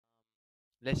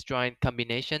Let's join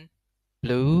combination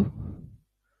blue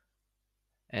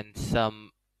and some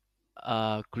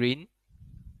green,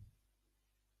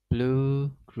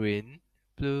 blue, green,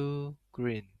 blue,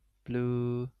 green,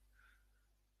 blue,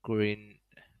 green,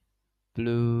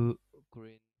 blue,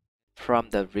 green. From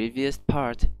the previous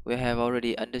part, we have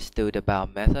already understood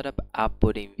about method of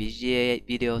outputting VGA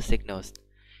video signals.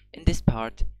 In this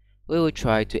part, we will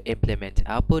try to implement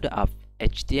output of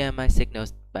HDMI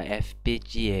signals by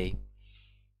FPGA.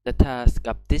 The task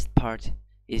of this part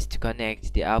is to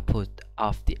connect the output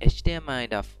of the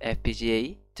HDMI of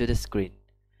FPGA to the screen.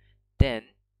 Then,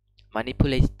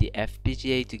 manipulate the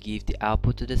FPGA to give the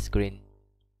output to the screen.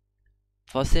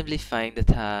 For simplifying the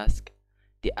task,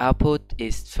 the output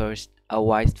is first a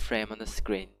white frame on the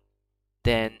screen.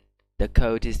 Then, the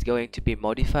code is going to be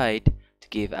modified to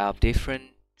give out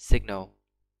different signal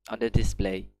on the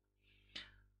display.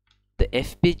 The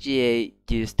FPGA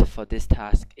used for this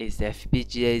task is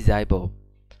FPGA Zybo.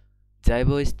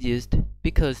 Zybo is used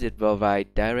because it provides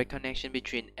direct connection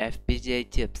between FPGA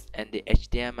chips and the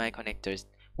HDMI connectors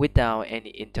without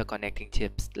any interconnecting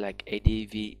chips like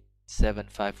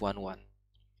ADV7511.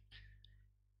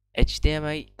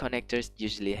 HDMI connectors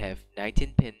usually have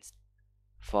 19 pins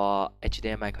for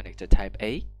HDMI connector type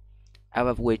A, out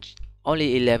of which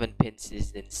only 11 pins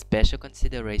is in special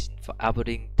consideration for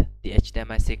outputting the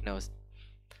HDMI signals.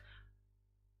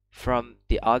 From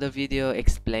the other video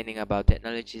explaining about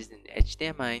technologies in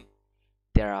HDMI,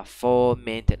 there are 4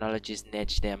 main technologies in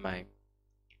HDMI.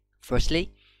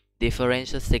 Firstly,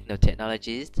 differential signal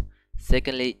technologies.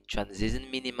 Secondly, transition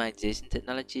minimization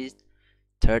technologies.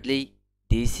 Thirdly,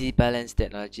 DC balance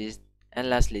technologies. And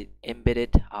lastly,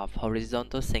 embedded of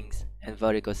horizontal sinks and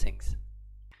vertical sinks.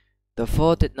 The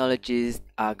 4 technologies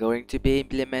are going to be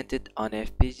implemented on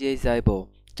FPGA Zybo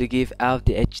to give out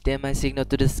the HDMI signal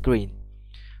to the screen.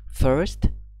 First,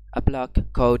 a block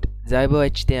called Zybo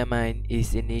HDMI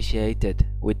is initiated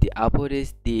with the output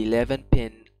is the 11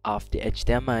 pin of the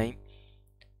HDMI.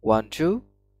 1, 2,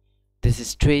 this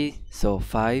is 3, so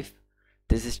 5,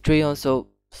 this is 3 also,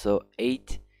 so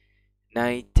 8,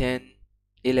 9, 10,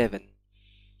 11.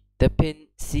 The pin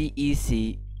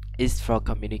CEC is for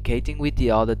communicating with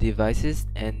the other devices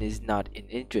and is not in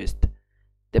interest.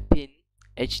 The pin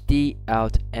HD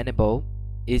out enable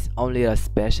is only a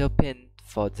special pin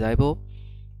for Zybo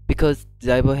because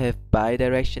Zybo have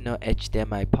bidirectional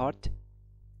HDMI port.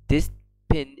 This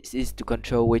pin is to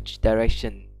control which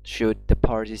direction should the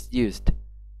port is used.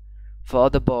 For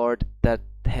other board that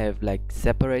have like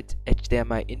separate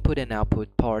HDMI input and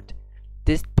output port,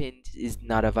 this pin is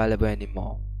not available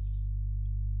anymore.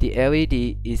 The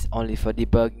LED is only for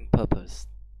debugging purpose.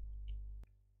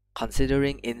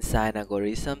 Considering inside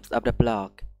algorithms of the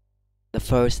block, the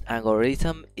first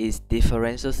algorithm is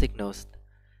differential signals.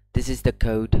 This is the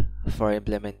code for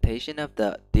implementation of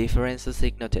the differential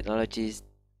signal technologies.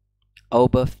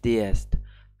 OBUFDS,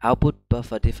 output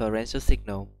buffer differential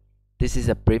signal. This is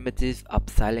a primitive of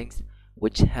Xilinx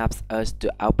which helps us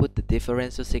to output the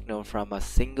differential signal from a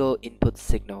single input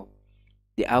signal.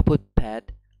 The output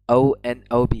pad O and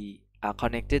OB are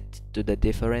connected to the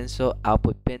differential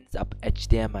output pins of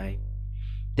HDMI.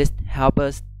 This helps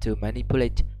us to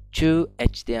manipulate 2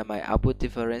 HDMI output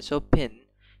differential pin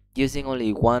using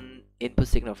only 1 input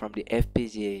signal from the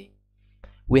FPGA.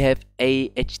 We have a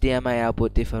HDMI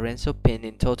output differential pin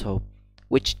in total,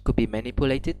 which could be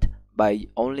manipulated by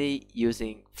only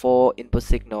using 4 input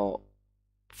signal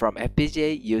from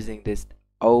FPGA using this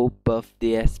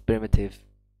OBUFDS primitive.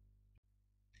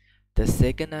 The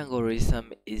second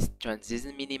algorithm is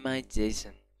transition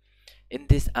minimization. In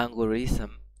this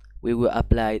algorithm, we will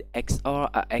apply XOR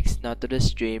or XNOR to the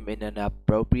stream in an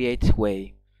appropriate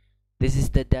way. This is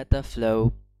the data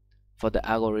flow for the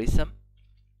algorithm.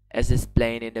 As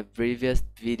explained in the previous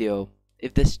video,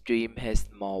 if the stream has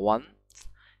more 1s,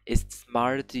 it's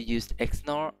smarter to use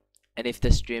XNOR, and if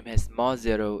the stream has more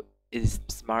 0, it is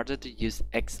smarter to use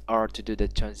XOR to do the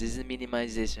transition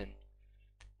minimization.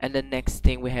 And the next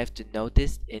thing we have to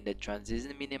notice in the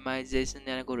transition minimization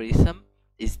algorithm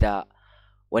is that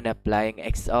when applying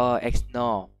XOR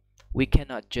XNOR, we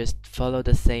cannot just follow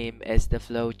the same as the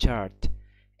flow chart.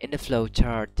 In the flow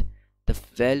chart, the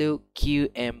value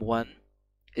QM1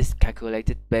 is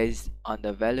calculated based on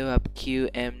the value of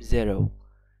QM0.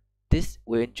 This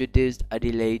will introduce a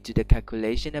delay to the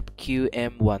calculation of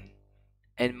QM1,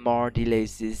 and more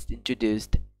delays is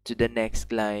introduced to the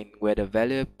next line where the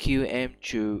value of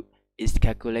QM2 is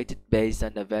calculated based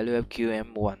on the value of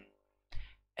QM1.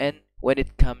 And when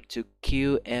it comes to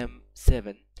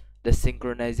QM7, the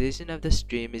synchronization of the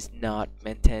stream is not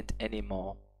maintained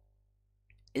anymore.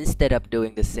 Instead of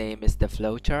doing the same as the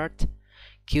flowchart,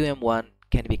 QM1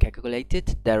 can be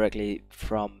calculated directly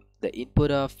from the input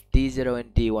of D0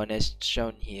 and D1 as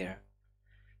shown here.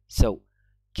 So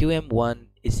QM1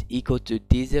 is equal to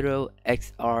D0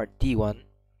 XR D1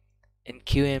 and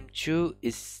QM2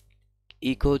 is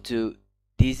equal to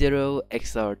D0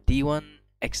 XR D1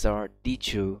 XR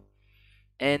D2,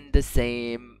 and the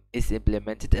same is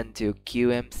implemented until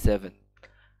QM7.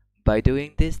 By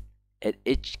doing this, at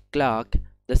each clock,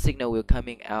 the signal will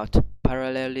coming out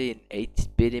parallelly in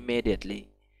 8-bit immediately.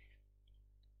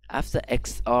 After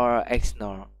XR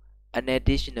XNOR, an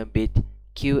additional bit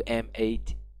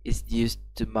QM8 is used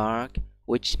to mark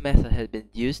which method has been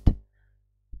used.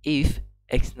 If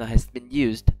XNOR has been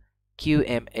used,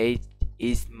 QM8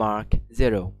 is marked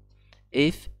 0.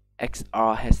 If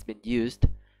XR has been used,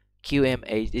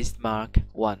 QM8 is marked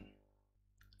 1.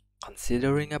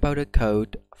 Considering about the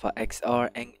code for XR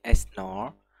and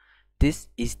XNOR, this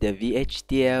is the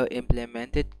VHDL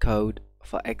implemented code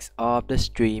for XR of the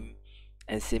stream,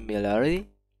 and similarly,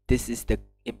 this is the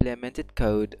implemented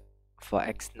code for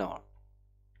XNOR.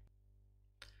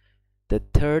 The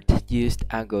third used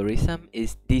algorithm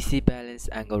is DC balance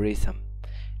algorithm.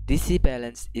 DC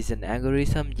balance is an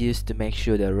algorithm used to make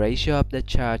sure the ratio of the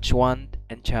charge 1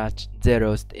 and charge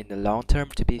 0s in the long term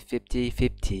to be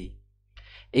 50-50.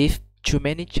 If too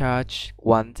many charge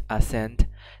 1s are sent,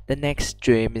 the next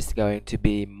stream is going to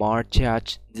be more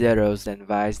charge 0s and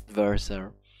vice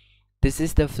versa. This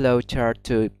is the flow chart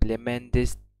to implement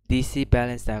this DC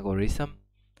balance algorithm.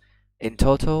 In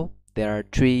total, there are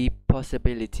 3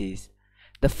 possibilities.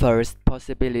 The first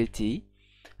possibility,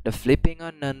 the flipping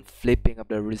or non-flipping of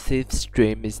the received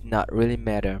stream is not really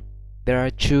matter. There are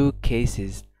 2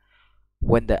 cases.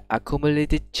 When the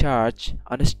accumulated charge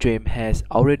on the stream has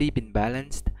already been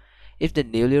balanced, if the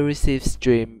newly received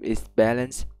stream is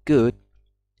balanced, good.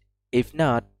 If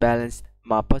not balanced,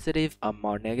 more positive or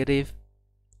more negative,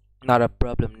 not a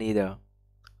problem neither.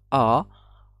 Or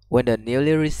when the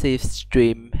newly received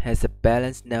stream has a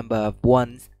balanced number of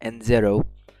 1s and 0,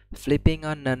 flipping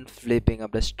or non-flipping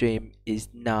of the stream is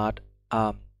not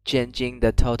changing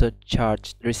the total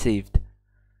charge received.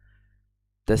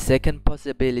 The second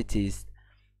possibility is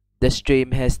the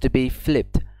stream has to be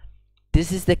flipped.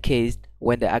 This is the case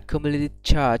when the accumulated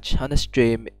charge on the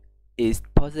stream is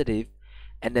positive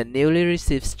and the newly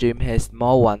received stream has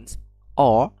more 1s,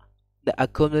 or the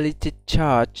accumulated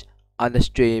charge on the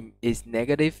stream is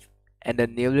negative and the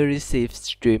newly received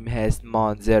stream has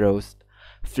more 0s.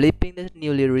 Flipping the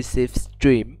newly received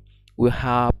stream will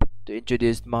help to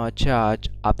introduce more charge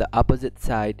of the opposite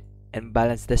side and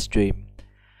balance the stream.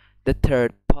 The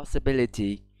third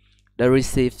possibility, the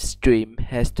received stream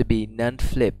has to be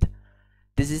non-flipped.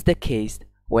 This is the case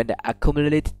when the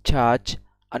accumulated charge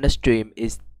on the stream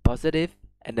is positive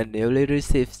and the newly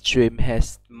received stream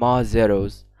has more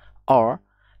 0s, or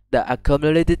the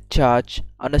accumulated charge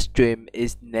on the stream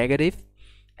is negative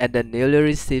and the newly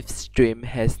received stream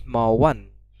has more 1.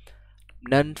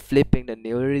 Non-flipping the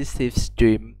newly received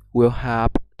stream will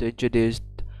help to introduce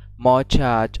more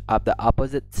charge of the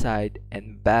opposite side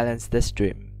and balance the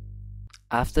stream.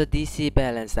 After DC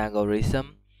balance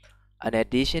algorithm, an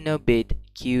additional bit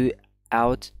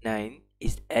QOUT9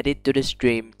 is added to the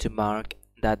stream to mark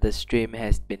that the stream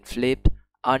has been flipped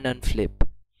or non-flipped.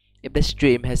 If the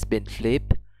stream has been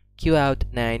flipped,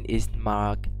 QOUT9 is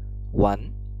marked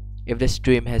 1. If the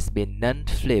stream has been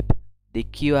non-flipped, the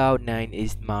QOUT9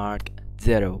 is marked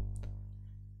 0.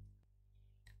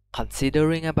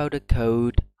 Considering about the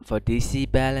code for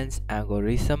DC balance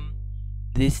algorithm,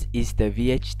 this is the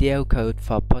VHDL code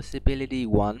for possibility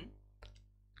 1,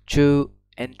 2,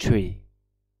 and 3.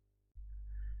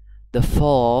 The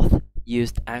fourth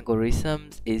used algorithm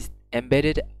is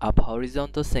embedded of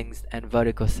horizontal sinks and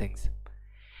vertical sinks.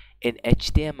 In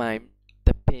HDMI,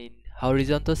 the pin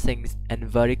horizontal sinks and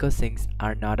vertical sinks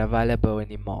are not available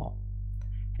anymore.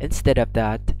 Instead of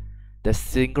that, the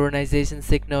synchronization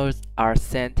signals are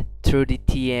sent through the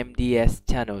TMDS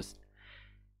channels.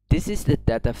 This is the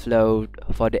data flow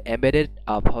for the embedded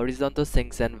of horizontal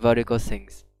sinks and vertical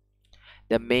sinks.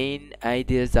 The main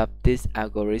ideas of this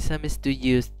algorithm is to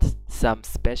use some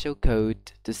special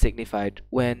code to signify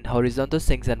when horizontal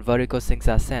sinks and vertical sinks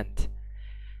are sent.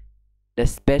 The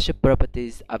special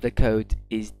properties of the code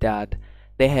is that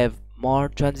they have more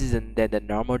transitions than the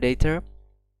normal data.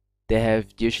 They have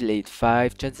usually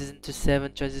 5 transitions to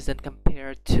 7 transitions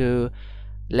compared to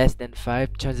less than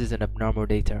 5 transitions of normal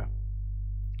data.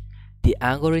 The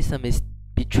algorithm is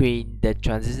between the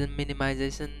transition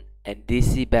minimization and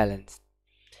DC balance.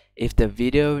 If the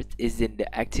video is in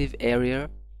the active area,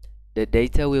 the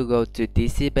data will go to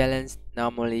DC balance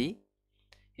normally.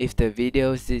 If the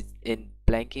video is in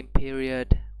blanking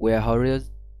period where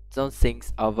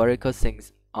sinks or vertical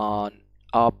sinks or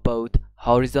both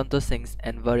horizontal sinks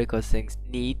and vertical sinks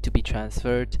need to be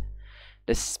transferred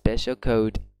the special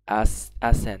code as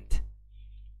HSync.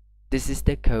 This is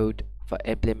the code for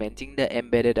implementing the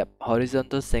embedded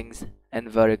horizontal sinks and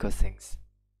vertical sinks.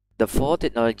 The four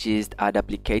technologies are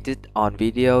duplicated on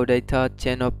video data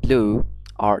channel blue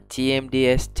or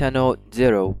TMDS channel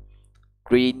 0,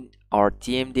 green or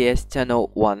TMDS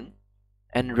channel 1,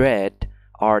 and red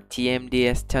or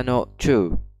TMDS channel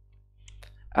 2.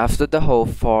 After the whole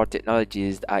four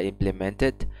technologies are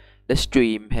implemented, the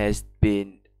stream has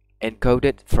been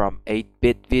encoded from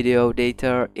 8-bit video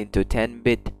data into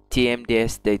 10-bit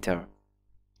TMDS data.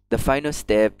 The final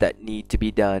step that needs to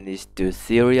be done is to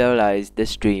serialize the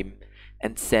stream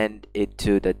and send it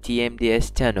to the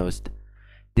TMDS channels.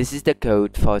 This is the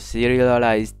code for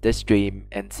serialize the stream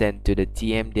and send to the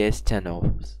TMDS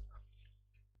channels.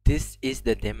 This is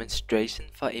the demonstration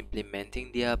for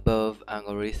implementing the above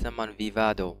algorithm on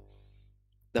Vivado.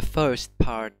 The first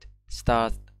part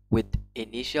starts with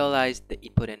initialize the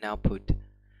input and output,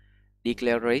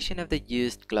 declaration of the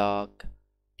used clock,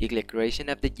 declaration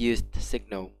of the used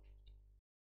signal.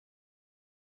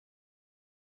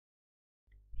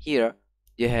 Here,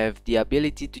 you have the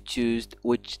ability to choose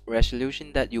which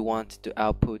resolution that you want to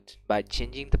output by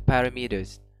changing the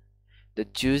parameters. The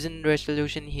chosen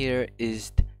resolution here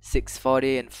is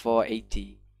 640 and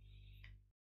 480.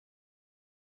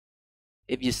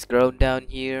 If you scroll down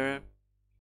here,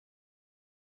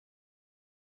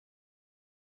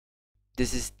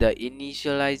 this is the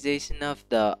initialization of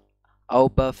the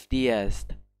OBUFDS,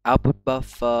 output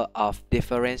buffer of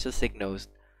differential signals.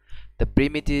 The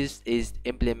primitives is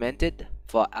implemented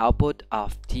for output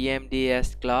of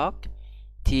TMDS clock,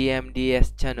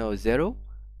 TMDS channel 0,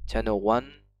 channel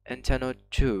 1, and channel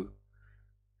 2.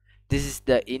 This is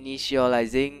the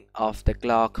initializing of the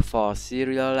clock for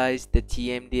serialize the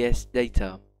TMDS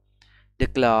data. The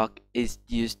clock is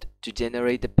used to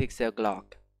generate the pixel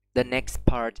clock. The next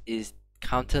part is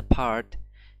counter part.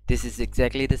 This is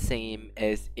exactly the same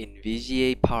as in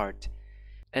VGA part.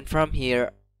 And from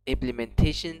here,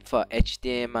 implementation for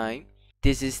HDMI.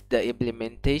 This is the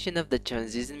implementation of the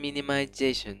transition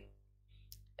minimization.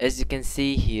 As you can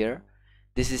see here,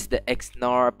 this is the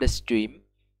XNOR of the stream.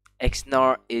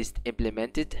 XNOR is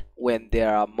implemented when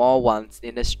there are more ones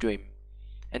in the stream.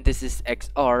 And this is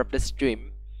XOR of the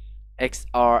stream.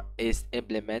 XOR is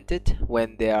implemented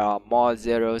when there are more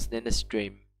zeros in the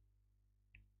stream.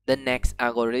 The next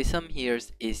algorithm here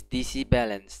is DC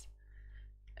balance,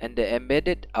 and the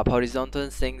embedded of horizontal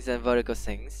sinks and vertical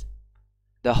sinks.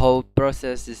 The whole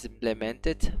process is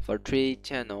implemented for 3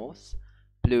 channels,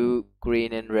 blue,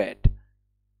 green, and red.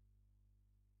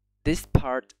 This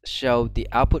part shows the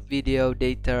output video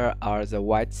data are the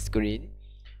white screen,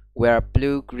 where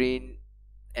blue, green,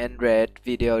 and red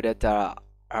video data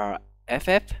are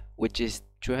FF, which is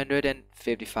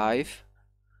 255.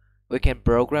 We can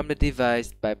program the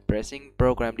device by pressing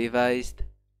program device.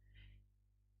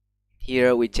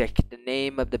 Here we check the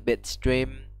name of the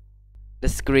bitstream. The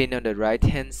screen on the right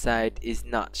hand side is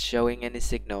not showing any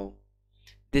signal.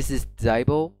 This is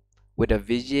Zybo with a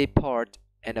VGA port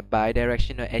and a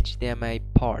bidirectional HDMI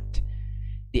port.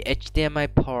 The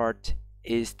HDMI port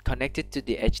is connected to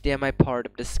the HDMI port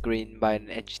of the screen by an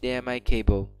HDMI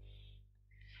cable.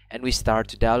 And we start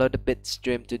to download the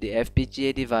bitstream to the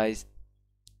FPGA device.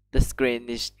 The screen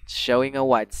is showing a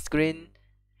white screen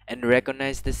and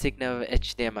recognize the signal of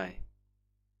HDMI.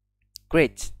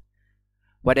 Great!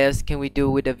 What else can we do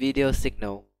with the video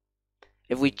signal?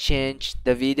 If we change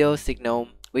the video signal,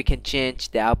 we can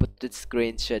change the output to the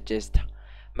screen, such as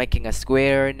making a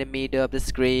square in the middle of the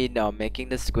screen or making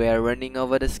the square running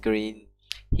over the screen.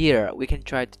 Here we can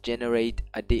try to generate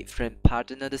a different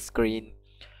pattern of the screen,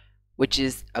 which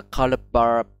is a color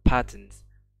bar pattern.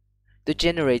 To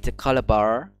generate a color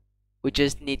bar, we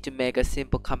just need to make a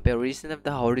simple comparison of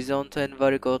the horizontal and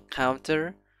vertical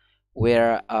counter,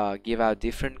 where give out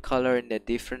different color in the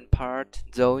different part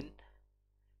zone.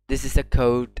 This is a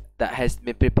code that has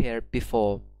been prepared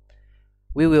before.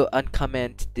 We will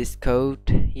uncomment this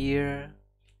code here,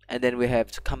 and then we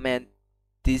have to comment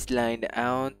this line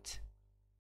out.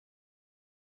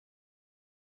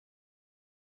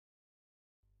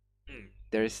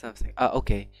 There is something.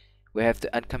 Okay. We have to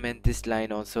uncomment this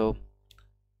line also.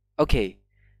 Okay.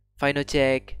 Final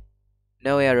check.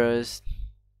 No errors.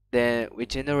 Then we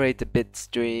generate the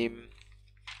bitstream.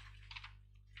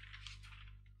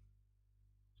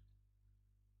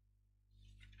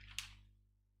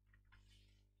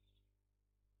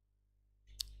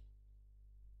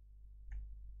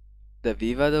 The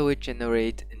Vivado will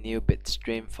generate a new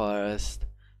bitstream for us.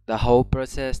 The whole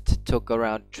process took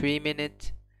around 3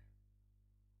 minutes.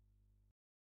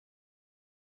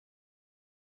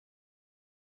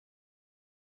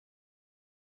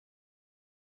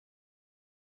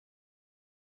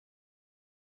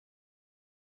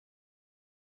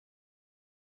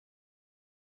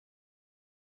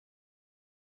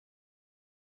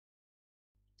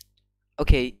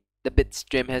 Okay, the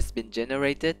bitstream has been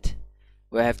generated.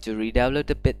 We have to re-download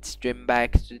the bitstream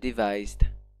back to the device.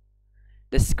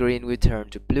 The screen will turn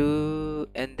to blue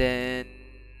and then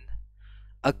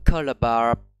a color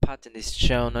bar pattern is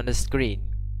shown on the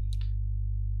screen.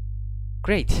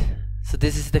 Great, so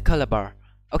this is the color bar.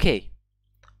 Okay,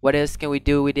 what else can we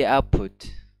do with the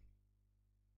output?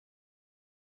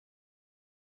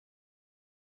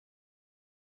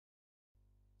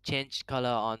 Change color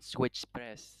on switch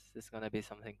press. This is gonna be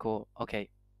something cool. Okay.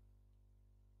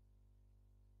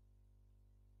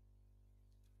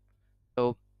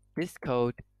 So this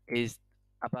code is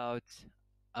about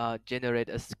generate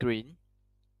a screen,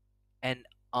 and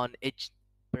on each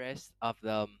press of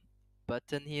the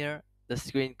button here, the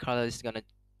screen color is gonna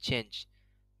change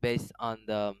based on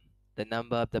the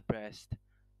number of the pressed.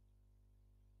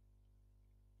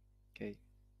 Okay,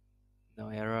 no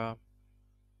error.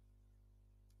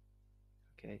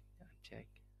 Okay, check.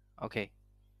 Okay,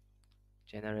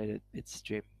 generated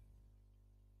bitstream.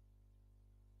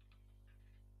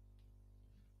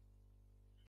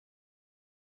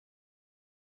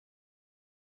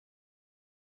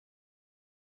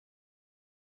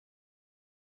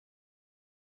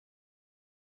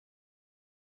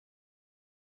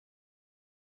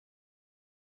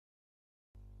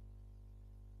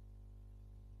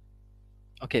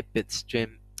 Okay,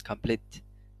 bitstream complete.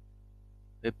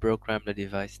 We program the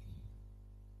device.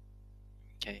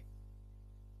 Okay,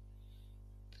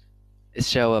 it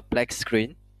show a black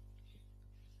screen,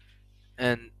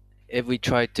 and if we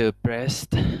try to press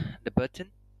the button,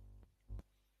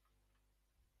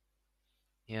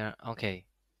 yeah, okay,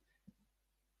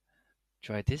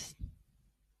 try this.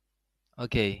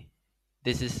 Okay,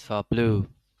 this is for blue.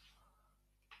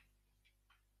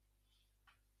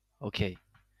 Okay,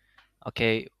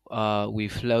 okay, we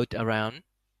float around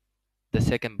the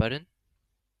second button.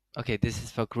 Okay, this is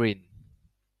for green.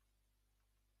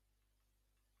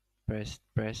 Press,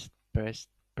 press, press,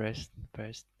 press,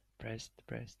 press, press,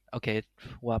 press. Okay,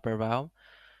 warp around.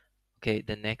 Okay,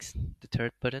 the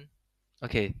third button.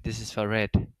 Okay, this is for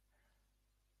red.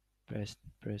 Press,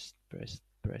 press, press,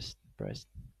 press, press,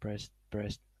 press,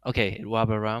 press. Okay, it warp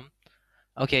around.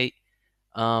 Okay,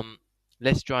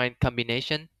 let's join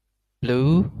combination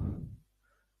blue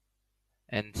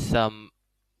and some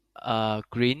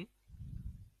green.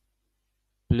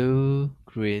 Blue,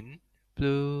 green,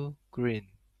 blue, green,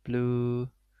 blue,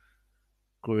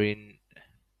 green,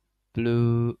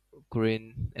 blue,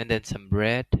 green, and then some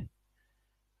red.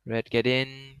 Red get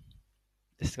in.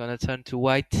 It's gonna turn to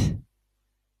white.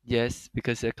 Yes,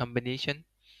 because a combination.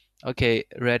 Okay,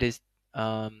 red is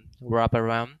wrap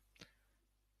around.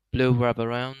 Blue wrap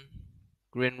around.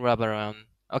 Green wrap around.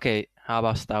 Okay, how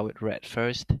about start with red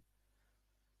first?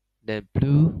 Then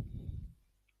blue.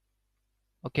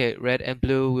 Okay, red and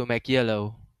blue will make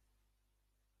yellow.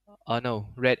 Oh no,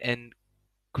 red and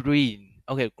green.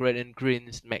 Okay, red and green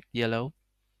make yellow.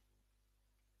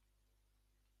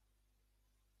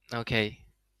 Okay,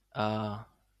 uh,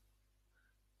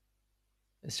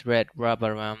 it's red wrap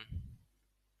around.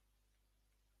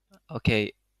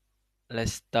 Okay,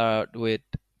 let's start with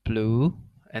blue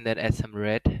and then add some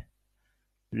red.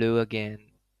 Blue again,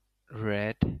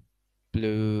 red,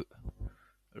 blue,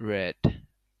 red,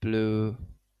 blue,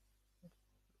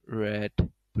 red,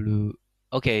 blue.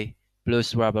 Okay,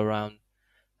 blue's wrap around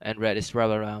and red is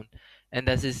wrap around. And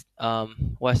that is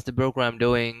what's the program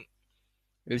doing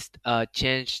is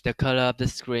change the color of the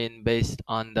screen based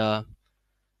on the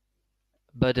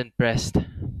button pressed.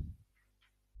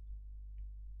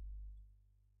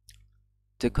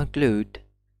 To conclude,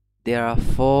 there are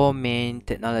 4 main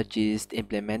technologies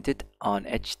implemented on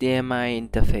HDMI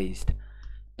interface: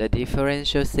 the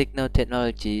differential signal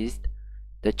technologies,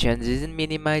 the transition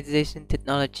minimization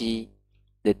technology,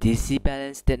 the DC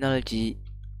balance technology,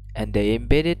 and the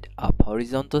embedded of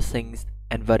horizontal sinks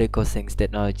and vertical sinks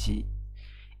technology.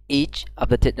 Each of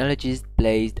the technologies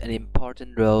plays an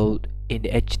important role in the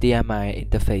HDMI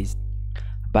interface.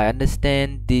 By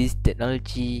understanding this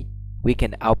technology, we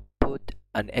can output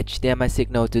an HDMI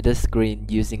signal to the screen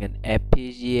using an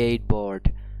FPGA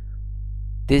board.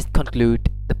 This concludes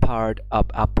the part of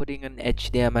outputting an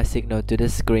HDMI signal to the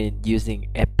screen using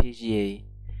FPGA.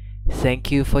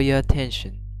 Thank you for your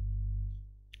attention.